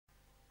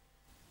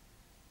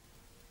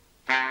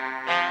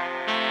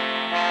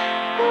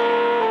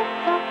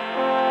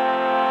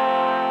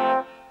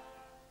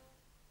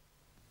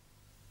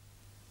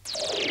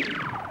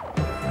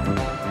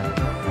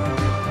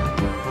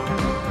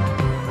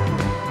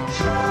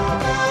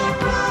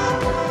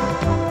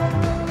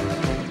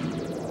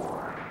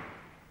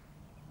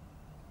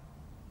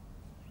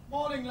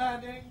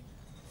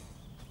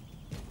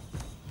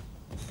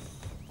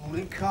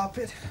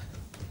carpet.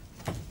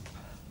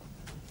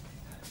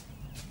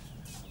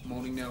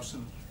 Morning,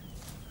 Nelson.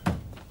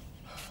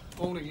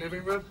 Morning,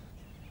 living room.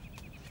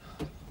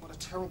 What a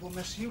terrible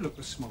mess you look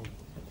this morning.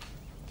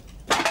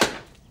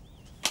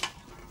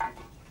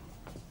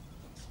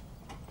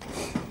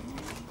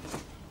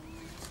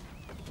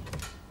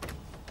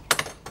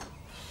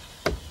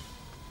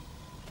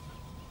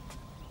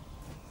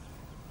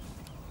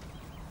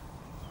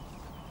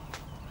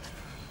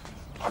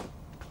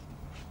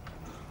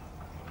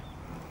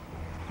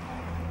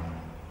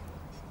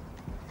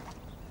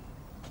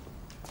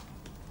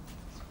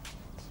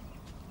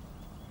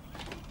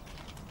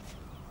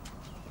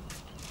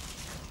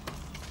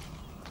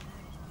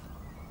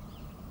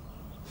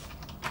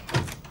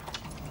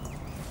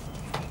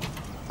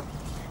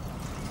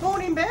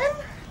 Morning, Ben.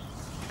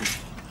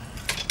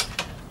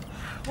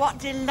 What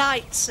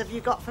delights have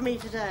you got for me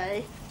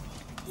today?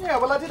 Yeah,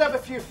 well, I did have a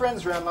few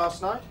friends round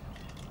last night.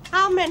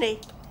 How many?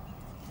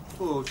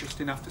 Oh,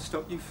 just enough to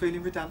stop you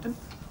feeling redundant.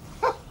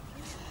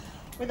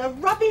 With the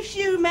rubbish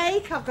you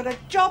make, I've got a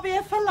job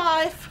here for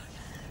life.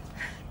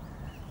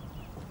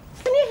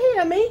 Can you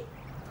hear me?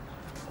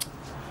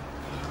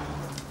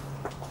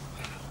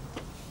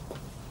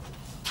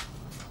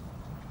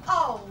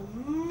 Oh,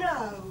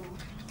 no.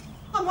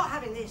 I'm not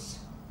having this.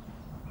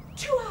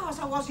 2 hours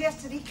I was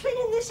yesterday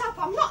cleaning this up.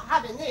 I'm not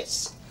having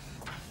this.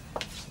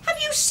 Have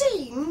you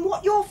seen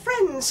what your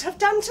friends have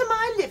done to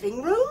my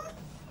living room?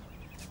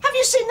 Have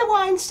you seen the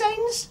wine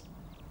stains?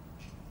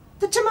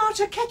 The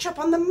tomato ketchup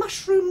on the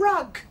mushroom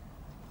rug?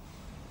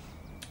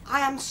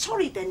 I am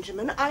sorry,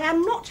 Benjamin. I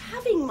am not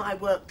having my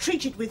work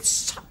treated with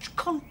such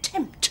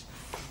contempt.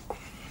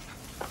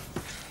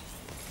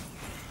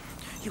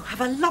 You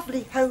have a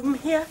lovely home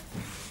here.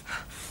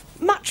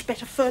 Much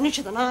better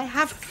furniture than I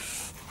have.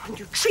 And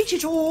you treat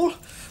it all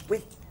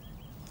with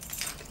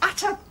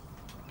utter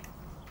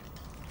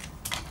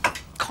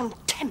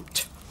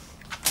contempt.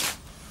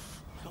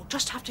 You'll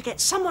just have to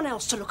get someone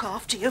else to look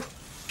after you.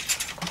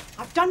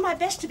 I've done my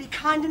best to be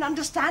kind and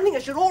understanding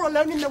as you're all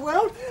alone in the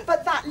world,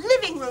 but that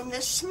living room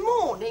this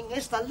morning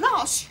is the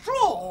last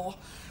straw.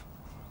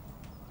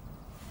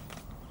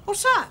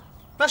 What's that?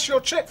 That's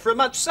your cheque for a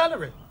month's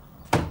salary.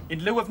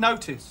 In lieu of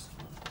notice.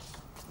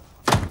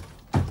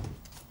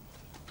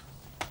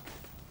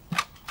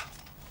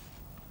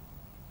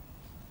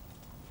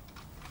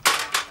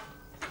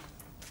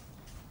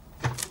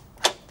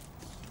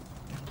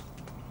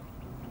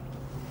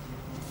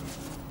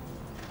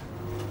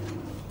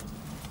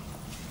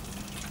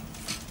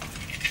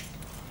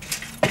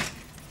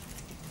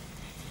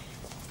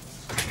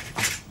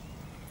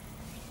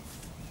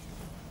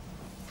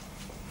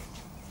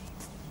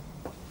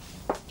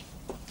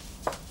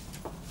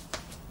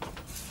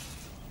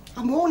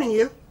 I'm warning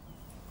you.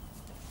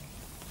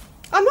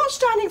 I'm not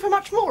standing for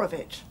much more of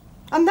it.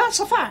 And that's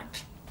a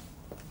fact.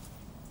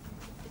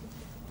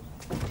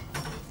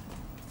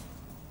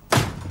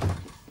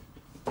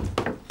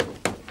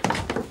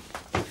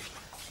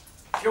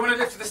 If you want to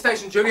lift to the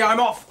station, Julie,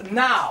 I'm off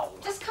now.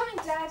 Just coming,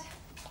 Dad.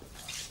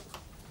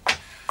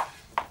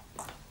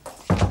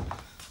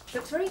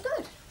 Looks very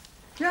good.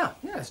 Yeah,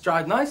 it's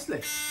dried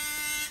nicely.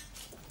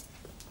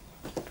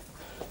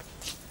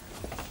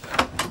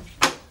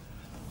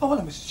 Oh,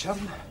 hello, Mrs.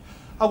 Chapman.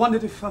 I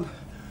wondered if, Oh,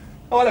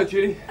 hello,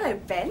 Julie. Hello,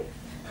 Ben.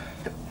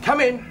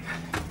 Come in.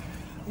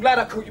 I'm glad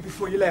I caught you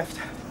before you left.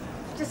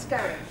 Just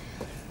going.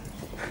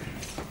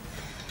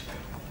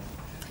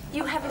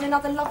 You having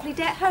another lovely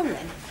day at home,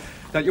 then?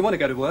 Don't you want to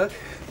go to work?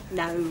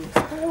 No,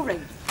 it's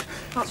boring.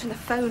 Answering the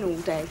phone all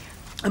day.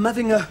 I'm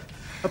having a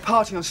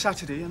party on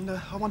Saturday, and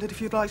I wondered if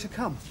you'd like to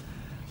come.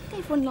 I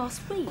gave one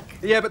last week.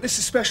 Yeah, but this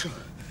is special.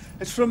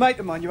 It's for a mate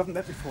of mine you haven't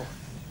met before.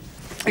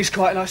 He's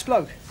quite a nice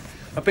bloke.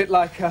 A bit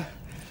like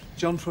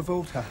John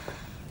Travolta.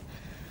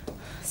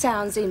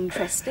 Sounds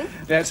interesting.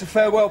 Yeah, it's a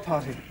farewell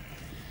party.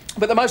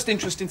 But the most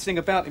interesting thing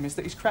about him is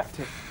that he's cracked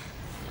it.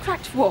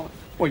 Cracked what?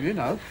 Well, you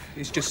know,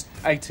 he's just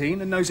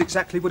 18 and knows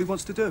exactly what he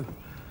wants to do.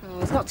 Oh,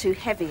 he's not too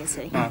heavy, is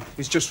he? No,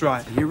 he's just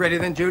right. Are you ready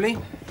then, Julie?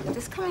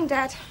 Just coming,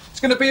 Dad. It's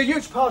going to be a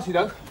huge party,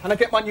 though, and I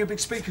get my new big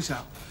speakers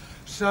out.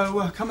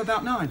 So come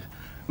about 9.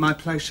 My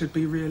place should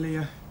be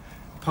really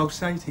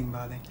pulsating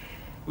by then.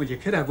 Well, you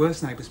could have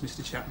worse neighbours,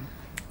 Mr. Chapman.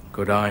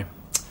 Good eye.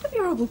 Don't be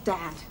horrible,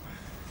 Dad.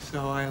 So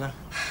I'll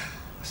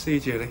see you,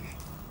 Julie.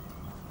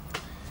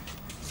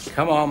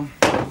 Come on.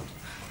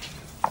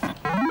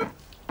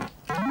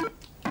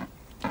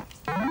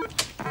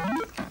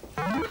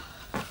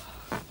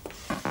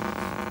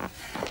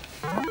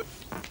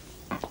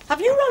 Have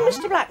you rung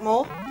Mr.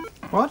 Blackmore?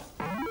 What?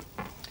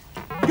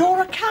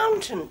 Your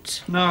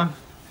accountant. No.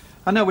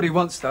 I know what he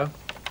wants, though.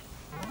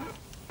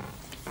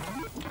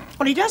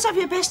 Well, he does have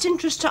your best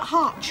interest at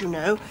heart, you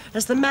know,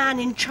 as the man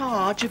in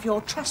charge of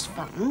your trust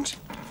fund.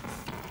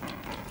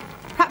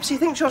 Perhaps he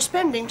thinks you're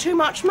spending too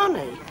much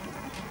money.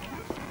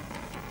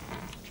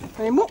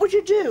 I mean, what would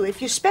you do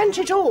if you spent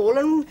it all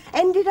and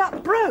ended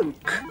up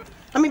broke?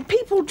 I mean,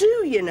 people do,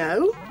 you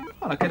know.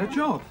 Well, I'll get a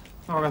job,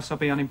 or else I'll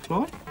be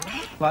unemployed,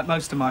 like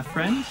most of my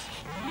friends.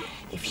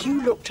 If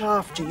you looked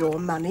after your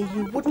money,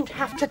 you wouldn't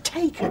have to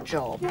take a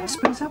job. Yes,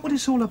 but is that what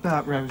it's all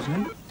about,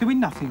 Rosalie? Doing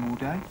nothing all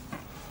day?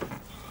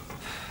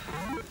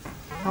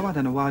 Oh, I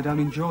don't know why I don't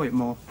enjoy it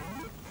more.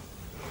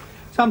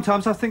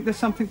 Sometimes I think there's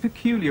something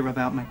peculiar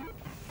about me.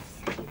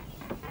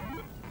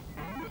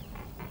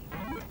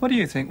 What do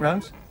you think,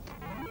 Rose?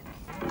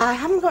 I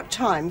haven't got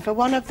time for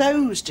one of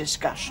those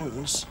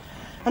discussions.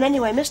 And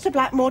anyway, Mr.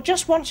 Blackmore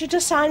just wants you to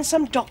sign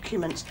some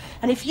documents.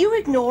 And if you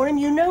ignore him,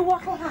 you know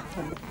what'll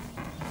happen.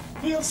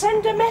 He'll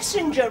send a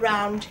messenger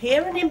round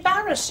here and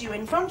embarrass you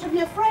in front of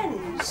your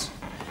friends.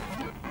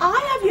 I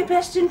have your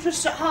best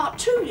interests at heart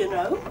too, you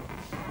know.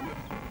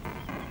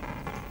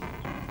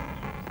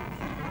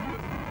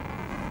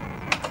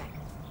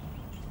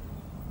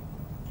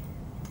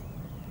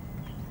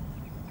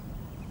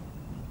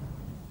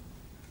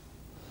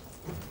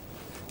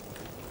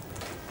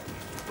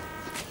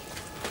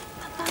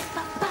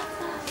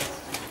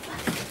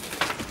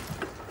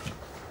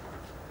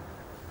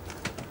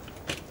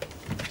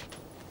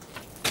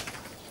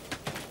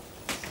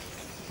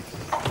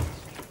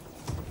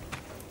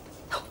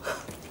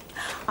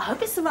 I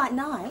hope it's the right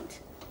night.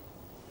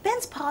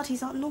 Ben's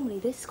parties aren't normally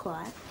this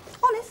quiet.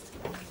 Honest,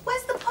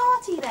 where's the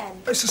party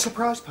then? It's a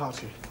surprise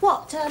party.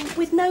 What,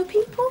 with no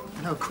people?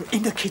 No, quick,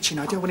 in the kitchen.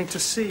 I don't want him to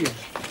see you.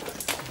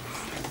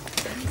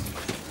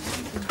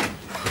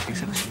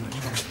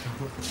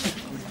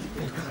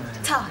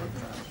 Ty,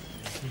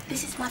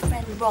 this is my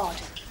friend Rod.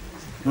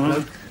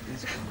 Hello?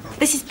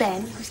 This is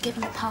Ben, who's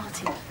giving a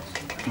party.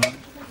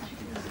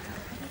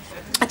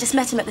 I just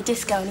met him at the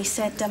disco and he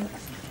said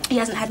he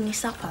hasn't had any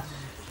supper.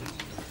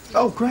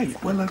 Oh,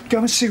 great. Well, go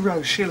and see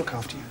Rose. She'll look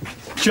after you.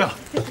 Sure.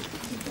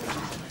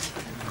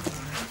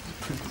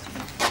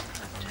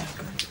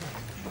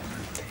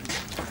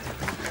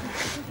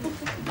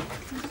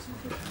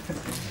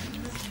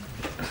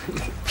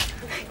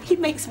 He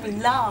makes me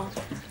laugh.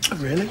 Oh,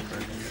 really?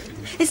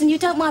 Listen, you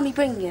don't mind me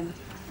bringing him?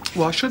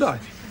 Why should I?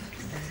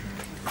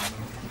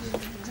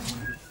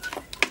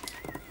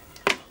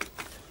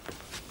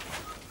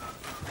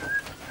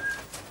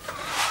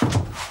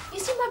 You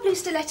see my blue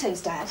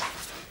stilettos, Dad?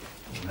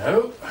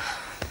 No.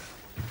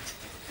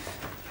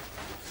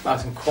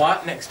 Nice and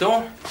quiet next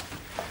door.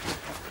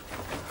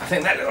 I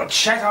think that little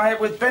chat I had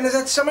with Ben has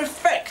had some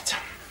effect.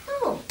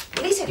 Oh,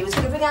 well, he said he was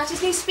going to bring out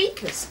his new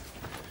speakers.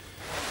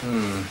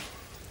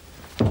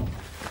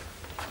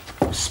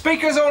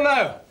 Speakers or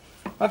no?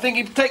 I think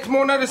he takes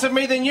more notice of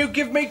me than you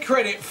give me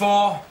credit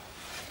for.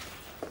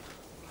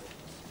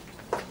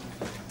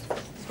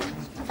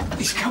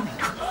 He's coming.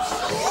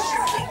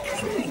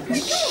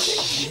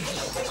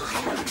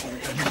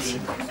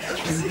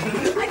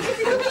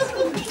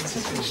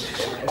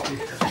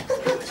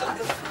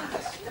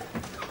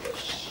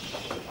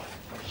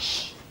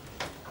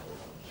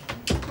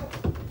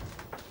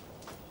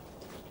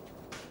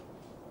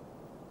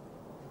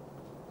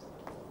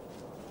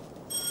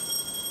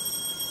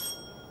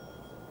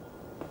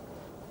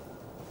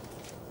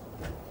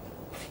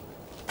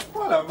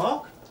 Hello,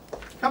 Mark.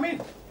 Come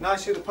in.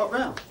 Nice you to pop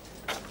round.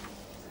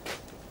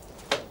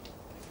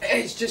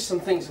 It's just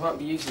some things I won't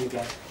be using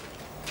again.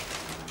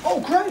 Oh,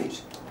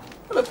 great.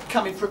 Well, look,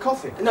 come in for a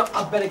coffee. No,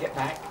 I'd better get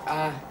back.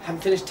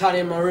 Haven't finished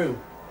tidying my room.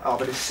 Oh,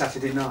 but it's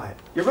Saturday night.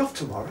 You're off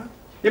tomorrow.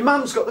 Your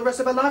mum's got the rest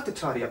of her life to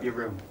tidy up your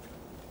room.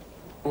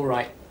 All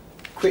right.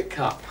 Quick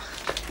cup.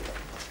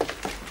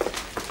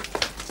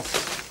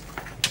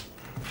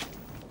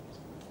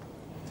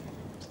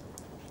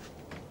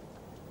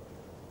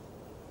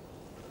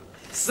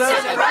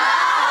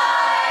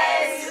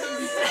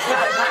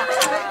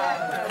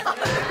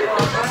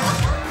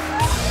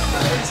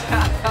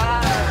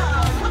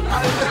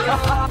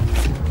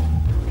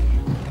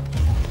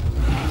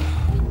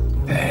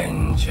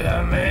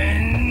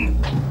 Benjamin!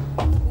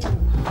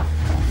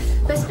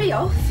 Best be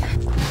off.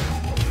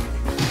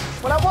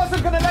 Well, I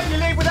wasn't going to let you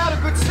leave without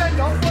a good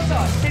send-off, was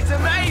I? It's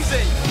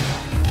amazing!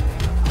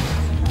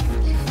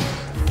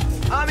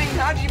 I mean,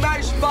 how did you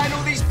manage to find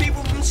all these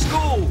people from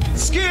school?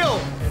 Skill!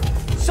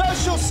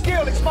 Social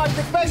skill, it's my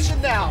profession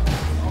now.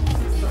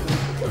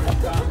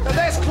 Now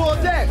there's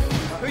Claudette,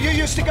 who you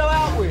used to go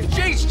out with.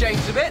 She's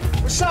changed a bit.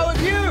 Well, so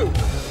have you.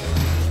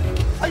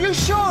 Are you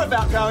sure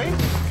about going?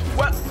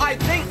 Well, I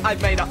think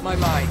I've made up my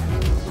mind.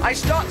 I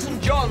start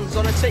St. John's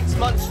on a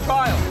 6-month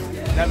trial.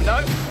 Never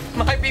know,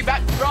 might be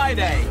back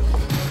Friday.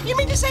 You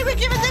mean to say we're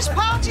giving this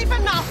party for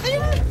nothing?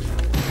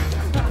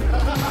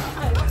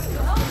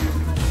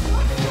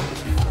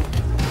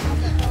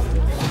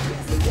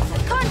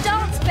 Come on,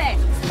 dance, Ben.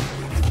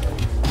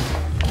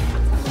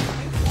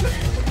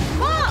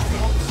 What?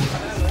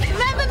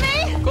 Remember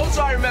me? Of course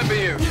I remember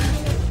you.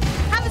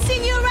 Haven't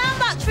seen you around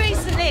much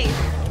recently.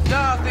 Know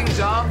how things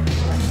are.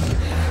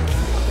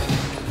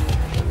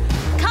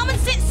 Come and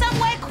sit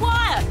somewhere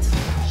quiet.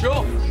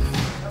 Sure.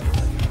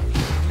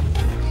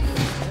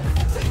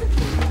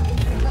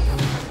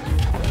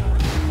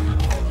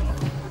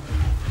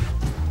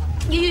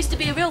 You used to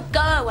be a real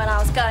goer when I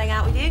was going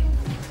out with you.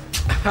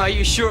 Are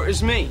you sure it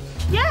was me?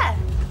 Yeah,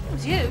 it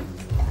was you.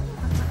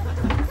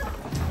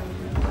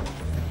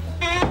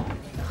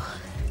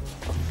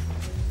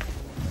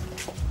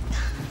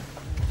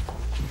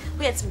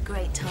 We had some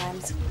great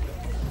times.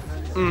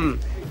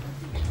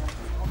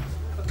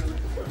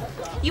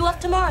 You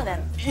off tomorrow,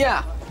 then?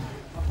 Yeah.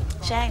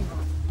 Shame.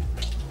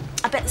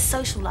 I bet the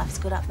social life's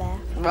good up there.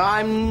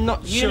 I'm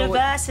not sure.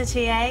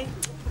 University, eh?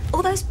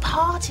 All those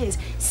parties.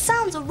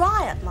 Sounds a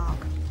riot, Mark.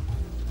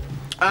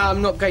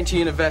 I'm not going to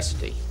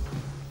university.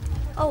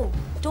 Oh,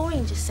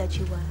 Doreen just said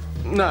you were.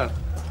 No.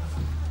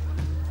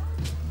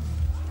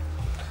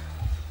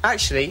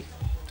 Actually,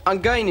 I'm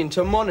going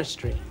into a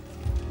monastery.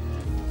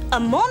 A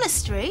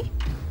monastery?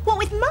 What,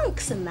 with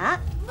monks and that?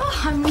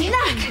 Oh, I'm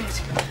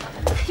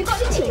knackered. You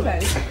got any tea,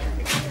 Rose?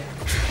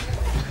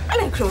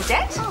 Hello,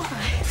 Claudette. Oh.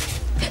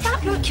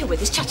 That bloke you're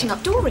with is chatting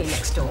up Doreen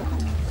next door.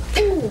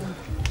 Ooh.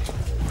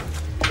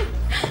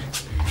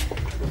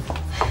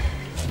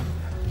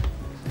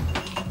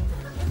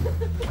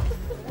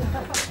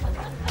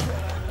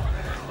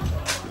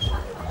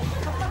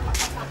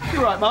 You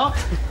all right, Mark?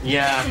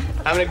 Yeah,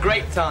 having a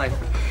great time.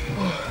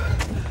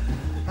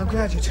 I'm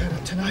glad you turned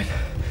up tonight.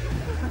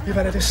 You've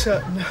added a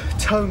certain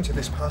tone to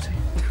this party.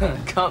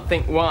 Can't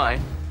think why.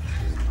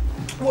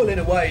 Well, in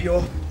a way,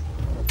 you're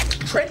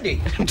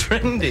trendy.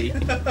 Trendy?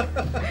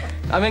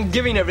 I've been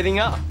giving everything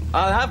up.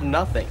 I'll have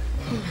nothing.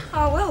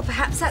 Oh, well,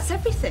 perhaps that's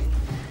everything.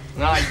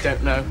 I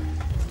don't know.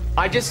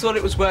 I just thought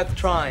it was worth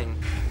trying.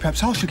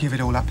 Perhaps I should give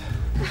it all up.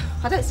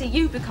 I don't see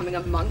you becoming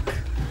a monk.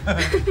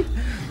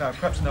 No,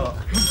 perhaps not.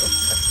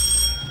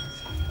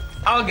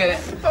 I'll get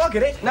it. Oh, I'll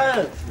get it.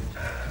 No.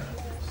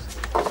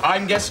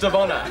 I'm guest of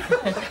honor.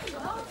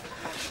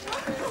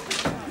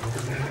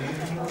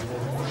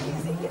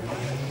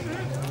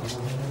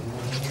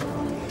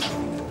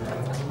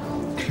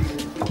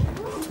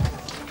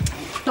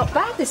 Not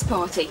bad, this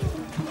party.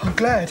 I'm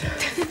glad.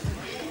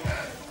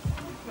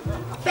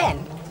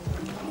 Ben,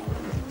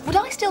 would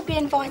I still be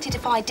invited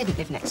if I didn't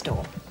live next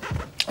door?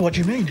 What do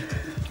you mean?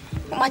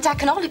 Well, my dad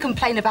can only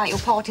complain about your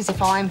parties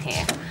if I'm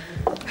here.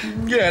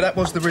 Yeah, that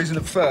was the reason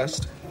at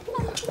first.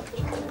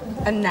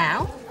 And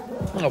now?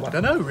 Oh, I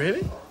don't know,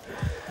 really.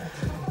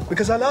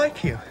 Because I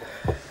like you.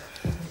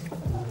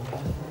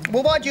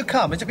 Well, why'd you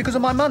come? Is it because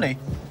of my money?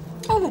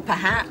 Oh,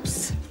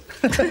 perhaps.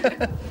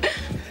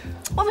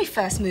 When we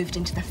first moved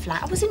into the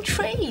flat, I was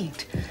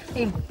intrigued. I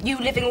mean, you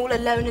living all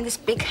alone in this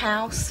big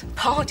house,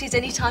 parties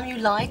any time you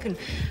like, and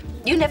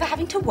you never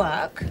having to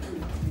work.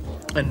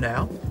 And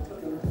now?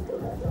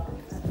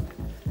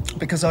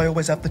 Because I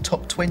always have the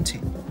top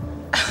 20.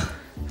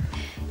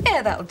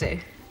 Yeah, that'll do.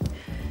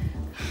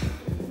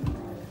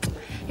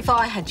 If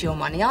I had your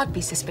money, I'd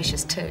be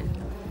suspicious too.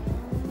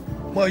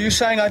 Well, you're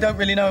saying I don't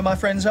really know who my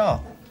friends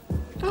are?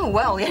 Oh,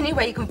 well, the only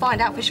way you can find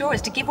out for sure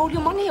is to give all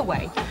your money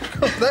away.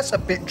 That's a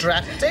bit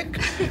drastic.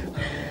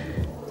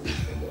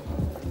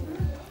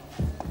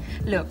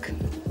 Look,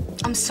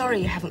 I'm sorry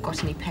you haven't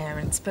got any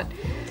parents, but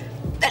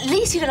at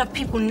least you don't have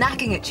people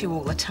nagging at you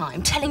all the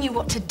time, telling you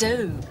what to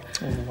do.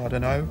 Oh, I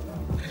don't know.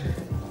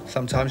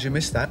 Sometimes you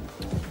miss that.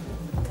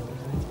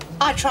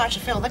 I try to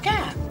fill the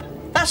gap.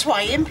 That's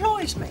why he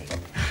employs me.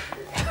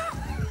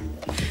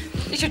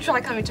 You should try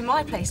coming to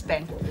my place,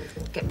 Ben.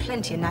 Get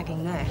plenty of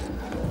nagging there.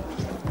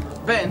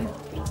 Ben,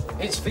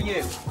 it's for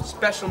you.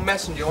 Special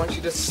messenger wants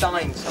you to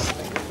sign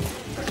something.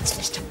 It's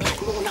Mr.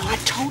 Blackmore. Now, I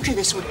told you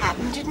this would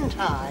happen, didn't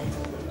I?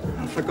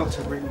 I forgot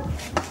to ring.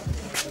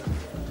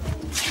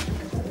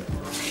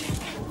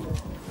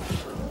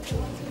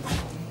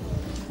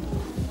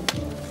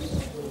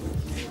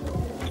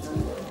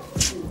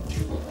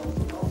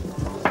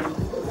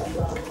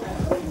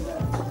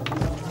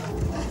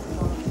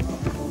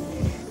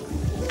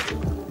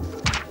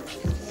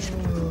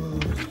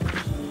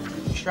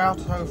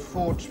 Chateau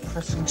Forge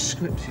pressing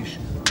script issue.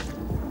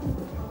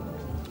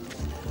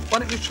 Why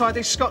don't you try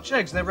these Scotch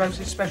eggs? They're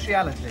Rosie's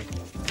speciality.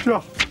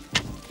 Sure.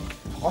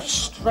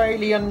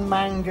 Australian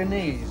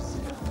manganese.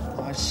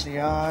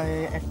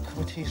 ICI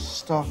equity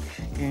stock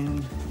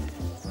in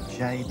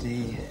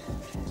JD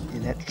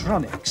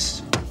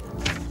Electronics.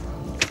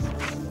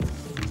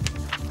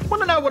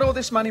 Want to know what all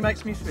this money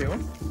makes me feel?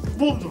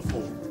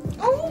 Wonderful.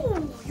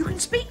 Oh, you can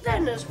speak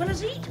then as well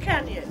as eat,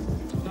 can you?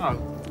 No,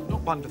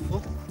 not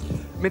wonderful.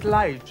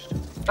 Middle-aged.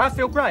 I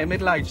feel great,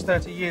 middle-aged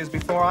 30 years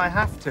before I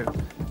have to.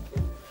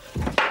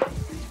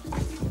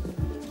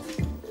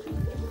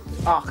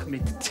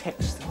 Achmed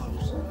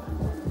Textiles.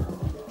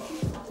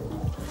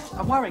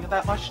 I'm worrying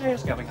about my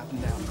shares going up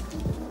and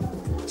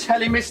down.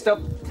 Telling Mr.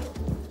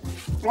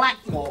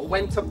 Blackmore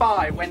when to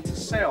buy, when to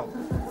sell.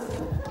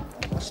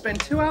 I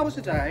spend 2 hours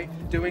a day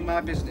doing my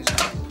business,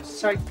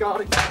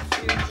 safeguarding my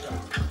future.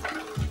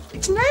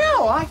 It's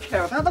now I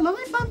care about, the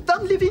life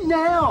I'm living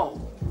now.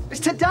 It's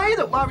today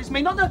that worries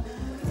me, not the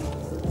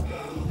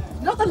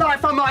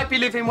life I might be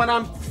living when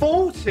I'm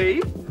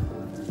 40.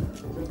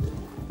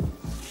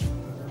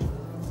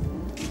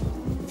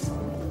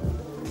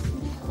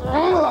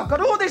 Oh, I've got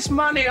all this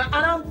money and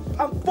I'm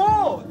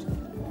bored.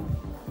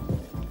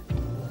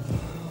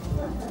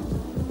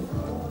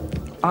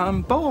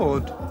 I'm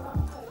bored.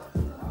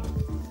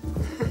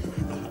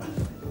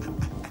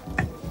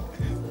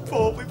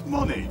 Bored with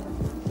money?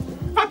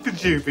 How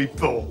could you be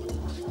bored?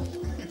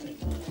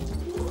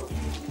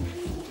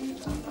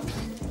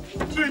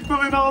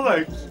 pulling our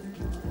legs?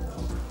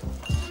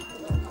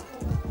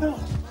 No.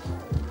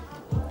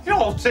 You're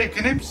all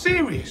taking him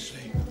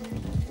seriously.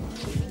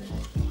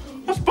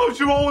 I suppose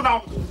you're all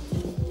now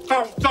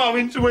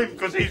kowtowing to him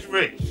because he's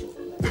rich.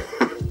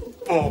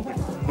 Poor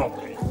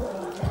Molly.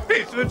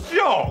 It's a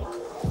joke.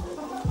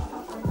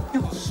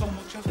 You got so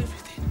much of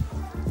everything.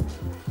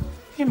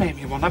 You made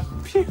me want to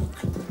puke.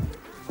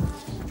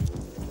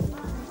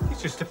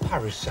 He's just a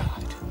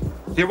parasite.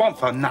 You want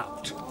for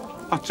nout.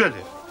 I tell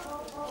you.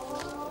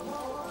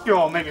 You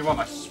all make me want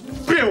to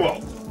spew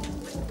up.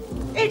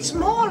 It's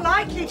more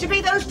likely to be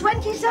those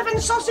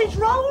 27 sausage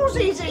rolls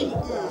he's eaten.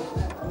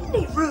 Isn't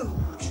he rude?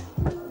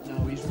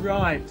 No, he's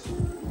right.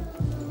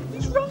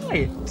 He's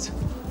right.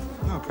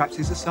 Oh, perhaps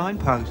he's a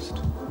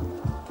signpost.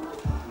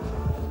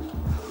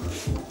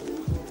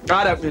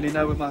 I don't really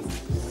know where my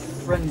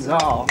friends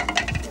are.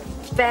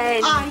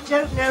 Ben. I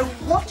don't know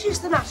what is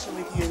the matter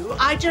with you.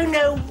 I don't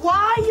know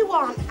why you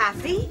aren't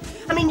happy.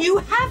 I mean, you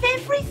have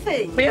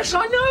everything. Yes,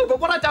 I know,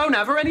 but what I don't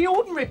have are any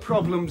ordinary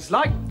problems,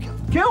 like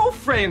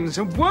girlfriends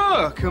and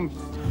work and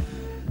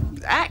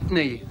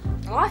acne.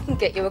 Oh, I can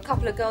get you a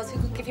couple of girls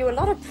who could give you a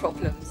lot of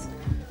problems.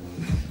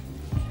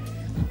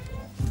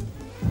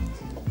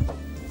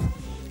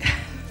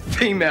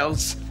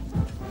 Females.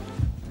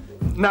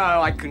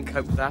 No, I couldn't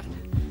cope with that.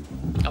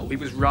 Oh, he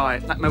was right.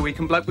 That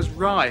Mohican bloke was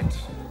right.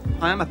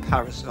 I am a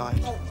parasite.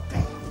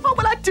 Oh,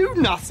 well, I do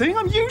nothing.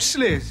 I'm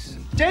useless.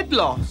 Dead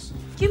loss.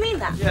 Do you mean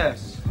that?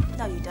 Yes.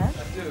 No, you don't.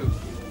 I do.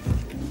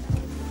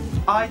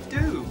 I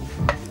do.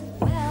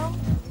 Well,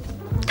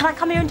 can I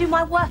come here and do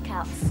my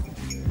workouts?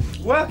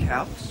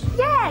 Workouts?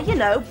 Yeah, you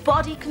know,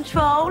 body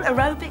control,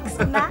 aerobics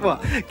and that.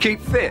 What? Keep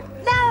fit?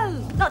 No,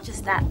 not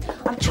just that.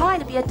 I'm trying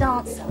to be a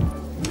dancer.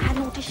 I had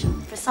an audition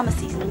for a summer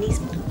season in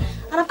Nisbet,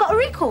 and I've got a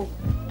recall.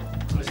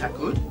 Is that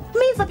good? It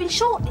means I've been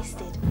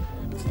shortlisted.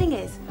 But the thing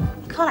is,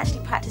 I can't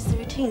actually practice the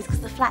routines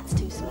because the flat's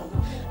too small.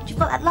 But you've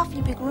got that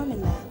lovely big room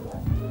in there.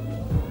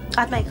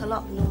 I'd make a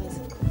lot of noise,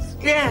 of course.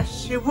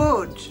 Yes, you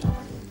would.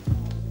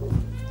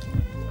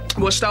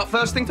 We'll start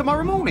first thing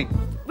tomorrow morning.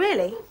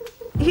 Really?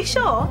 Are you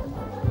sure?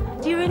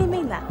 Do you really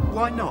mean that?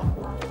 Why not?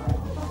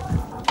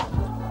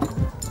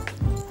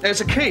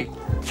 There's a key.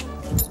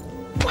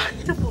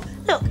 Wonderful.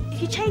 Look,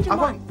 if you change your I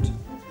mind...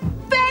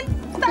 won't. Ben,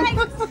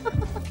 thanks.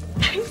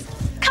 Thanks.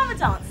 Come and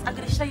dance. I'm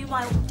going to show you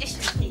my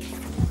audition piece.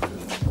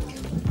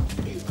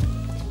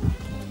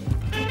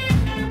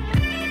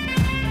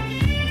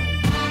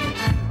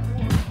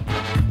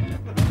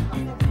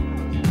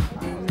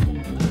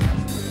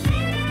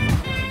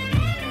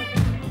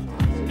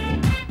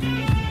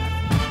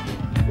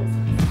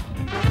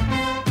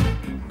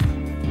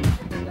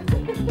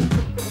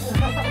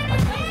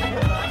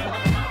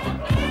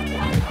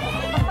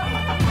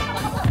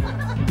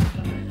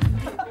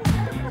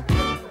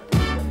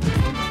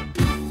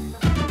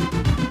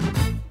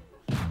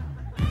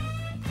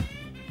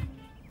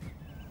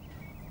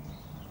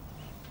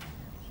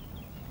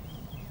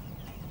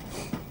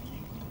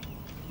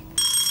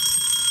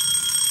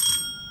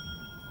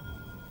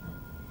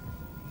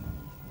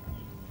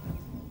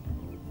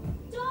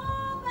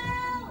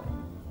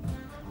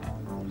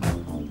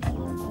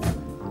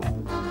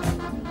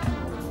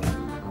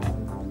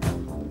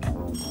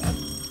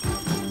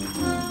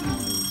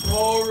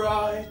 All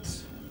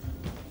right.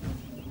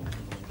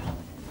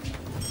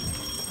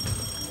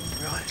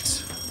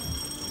 Right.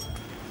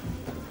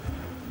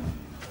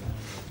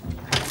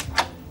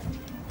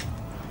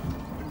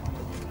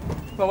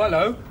 Well,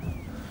 hello.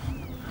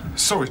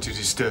 Sorry to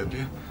disturb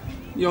you.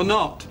 You're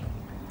not.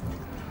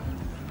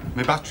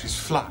 My battery's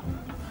flat.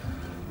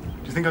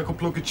 Do you think I could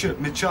plug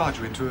my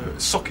charger into a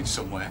socket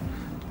somewhere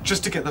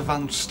just to get the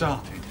van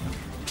started?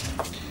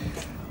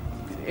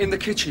 In the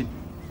kitchen.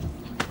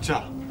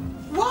 Ja.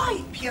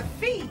 Wipe your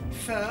feet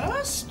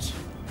first.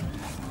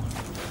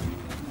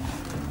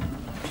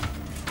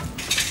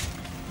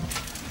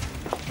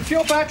 If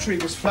your battery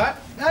was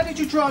flat, how did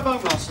you drive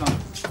home last night?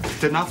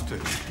 Didn't have to.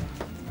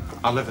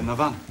 I live in the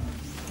van.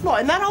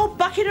 What, in that old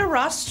bucket of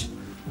rust?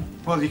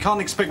 Well, you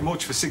can't expect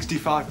much for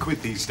 65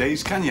 quid these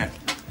days, can you?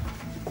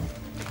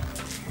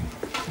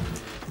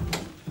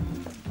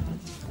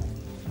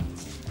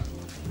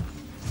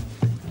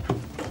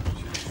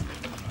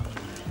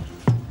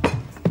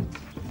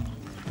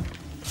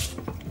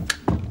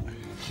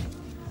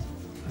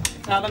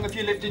 How long have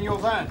you lived in your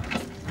van?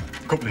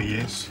 A couple of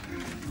years.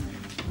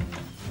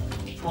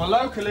 Well,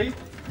 locally.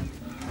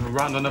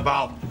 Round and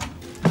about.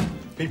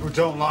 People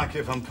don't like it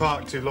if I'm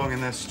parked too long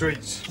in their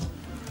streets.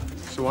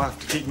 So I have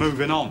to keep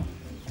moving on.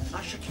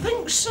 I should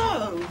think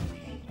so.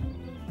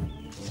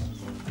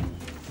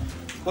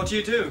 What do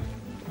you do?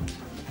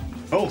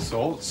 All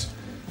sorts.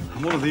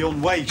 I'm one of the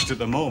unwaged at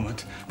the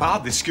moment, but I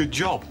had this good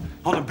job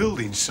on a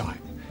building site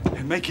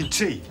and making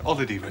tea,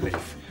 holiday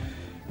relief.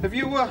 Have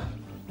you,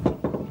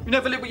 you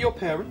never lived with your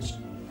parents?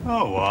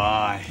 Oh,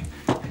 aye.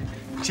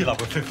 Till I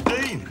was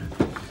 15.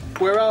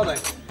 Where are they?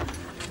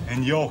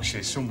 In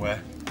Yorkshire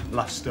somewhere,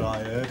 last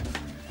I heard.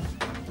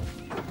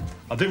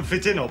 I didn't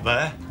fit in up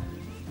there.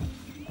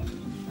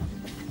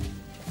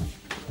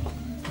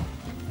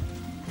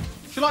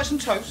 So you like some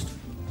toast?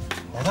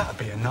 Well, that'd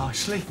be a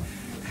nicely.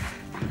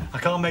 I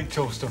can't make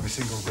toast on a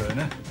single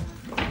burner.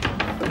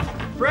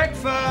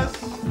 Breakfast!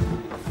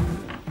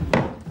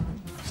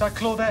 Is that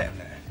Claudette in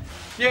there?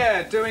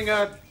 Yeah, doing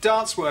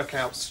dance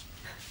workouts.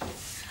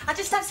 I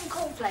just had some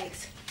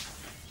cornflakes.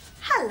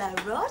 Hello,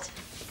 Rod.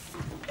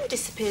 You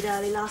disappeared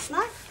early last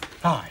night.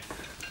 Hi.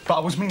 But I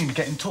was meaning to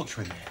get in touch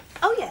with you.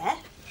 Oh, yeah?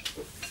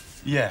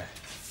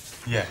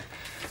 Yeah.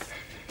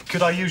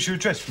 Could I use your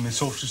address from the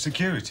Social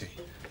Security?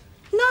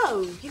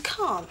 No, you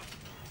can't.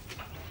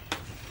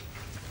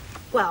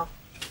 Well,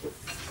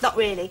 not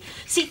really.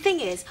 See,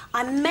 thing is,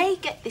 I may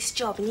get this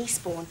job in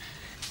Eastbourne,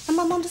 and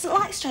my mum doesn't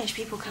like strange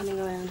people coming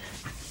around.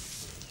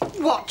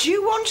 What do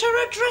you want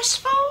her address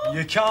for?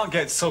 You can't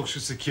get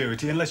Social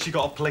Security unless you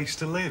got a place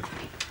to live.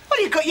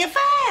 Well, you've got your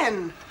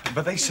van.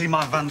 But they say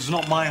my van's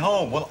not my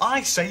home. Well,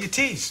 I say it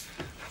is.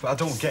 But I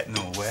don't get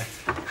nowhere.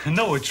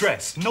 No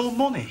address, no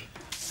money.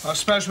 I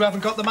suppose we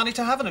haven't got the money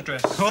to have an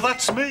address. Well,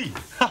 that's me.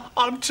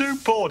 I'm too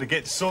poor to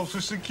get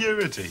Social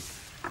Security.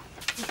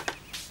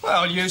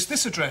 Well, I'll use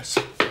this address.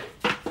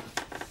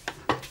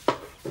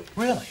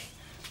 Really?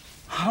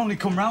 I only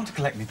come round to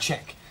collect my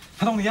cheque.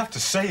 I'd only have to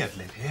say I'd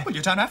live here. Well,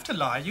 you don't have to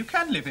lie. You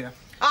can live here.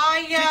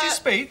 Did you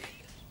speak?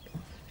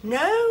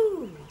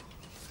 No.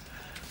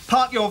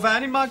 Park your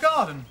van in my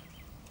garden.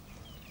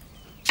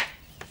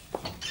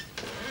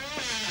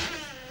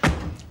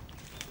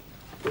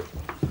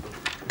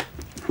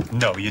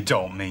 No, you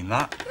don't mean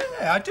that.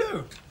 Yeah, I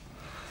do.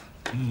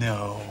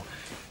 No.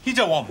 You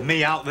don't want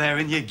me out there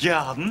in your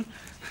garden.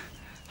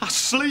 I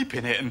sleep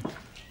in it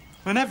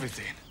and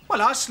everything.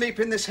 Well, I sleep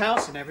in this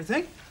house and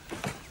everything.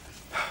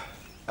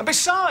 And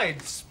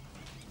besides,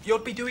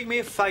 you'd be doing me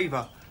a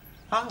favour.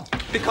 How?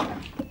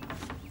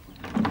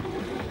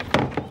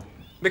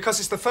 Because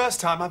it's the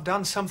first time I've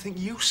done something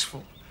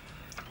useful.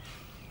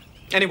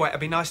 Anyway,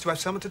 it'd be nice to have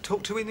someone to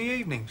talk to in the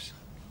evenings.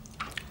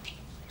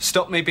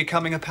 Stop me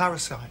becoming a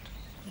parasite.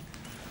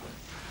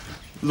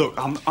 Look,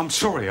 I'm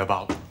sorry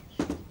about...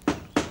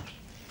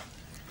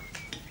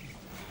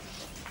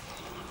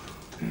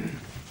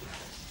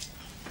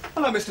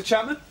 Hello, Mr.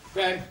 Chapman.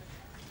 Ben,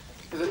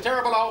 there's a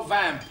terrible old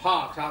van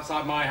parked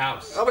outside my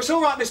house. Oh, it's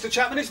all right, Mr.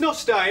 Chapman. It's not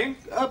staying.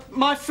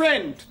 My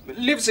friend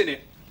lives in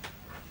it.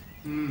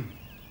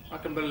 I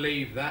can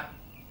believe that.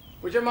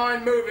 Would you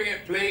mind moving it,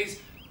 please?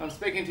 I'm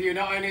speaking to you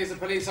not only as a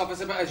police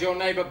officer, but as your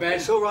neighbour, Ben.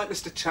 It's all right,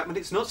 Mr. Chapman.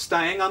 It's not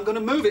staying. I'm going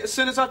to move it as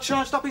soon as I've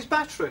charged up his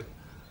battery.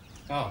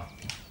 Oh.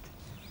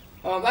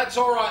 Oh, that's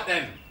all right,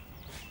 then.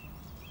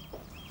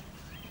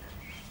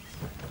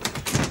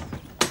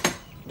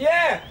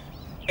 Yeah,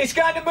 he's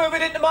going to move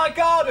it into my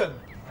garden.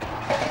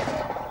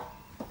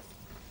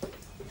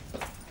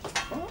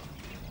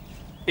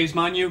 He's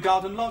my new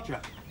garden lodger.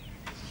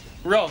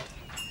 Rod.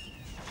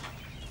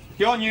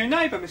 Your new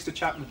neighbour, Mr.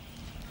 Chapman.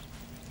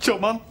 Sure,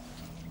 Mum.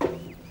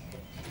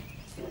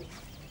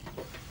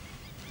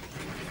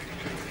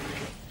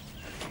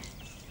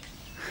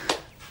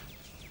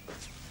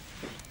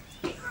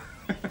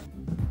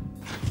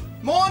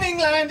 Morning,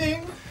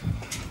 Landing.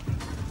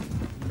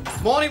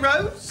 Morning,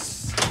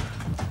 Rose.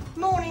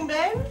 Morning,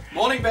 Ben.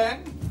 Morning,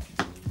 Ben.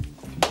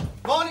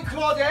 Morning,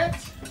 Claudette.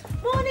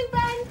 Morning,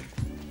 Ben.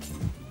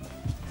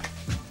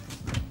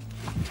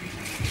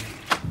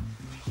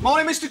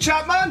 Morning, Mr.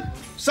 Chapman.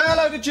 Say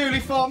hello to Julie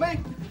for me.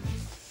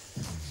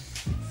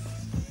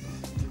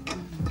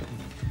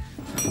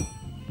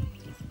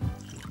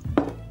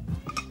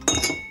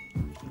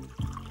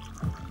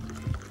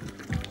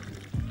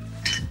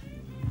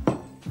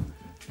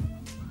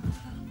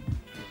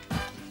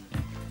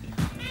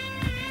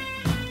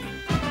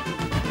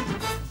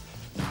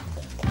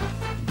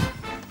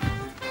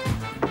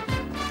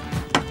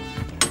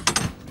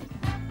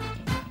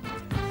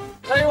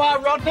 Tell you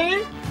what,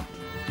 Rodney,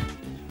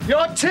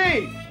 your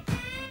tea.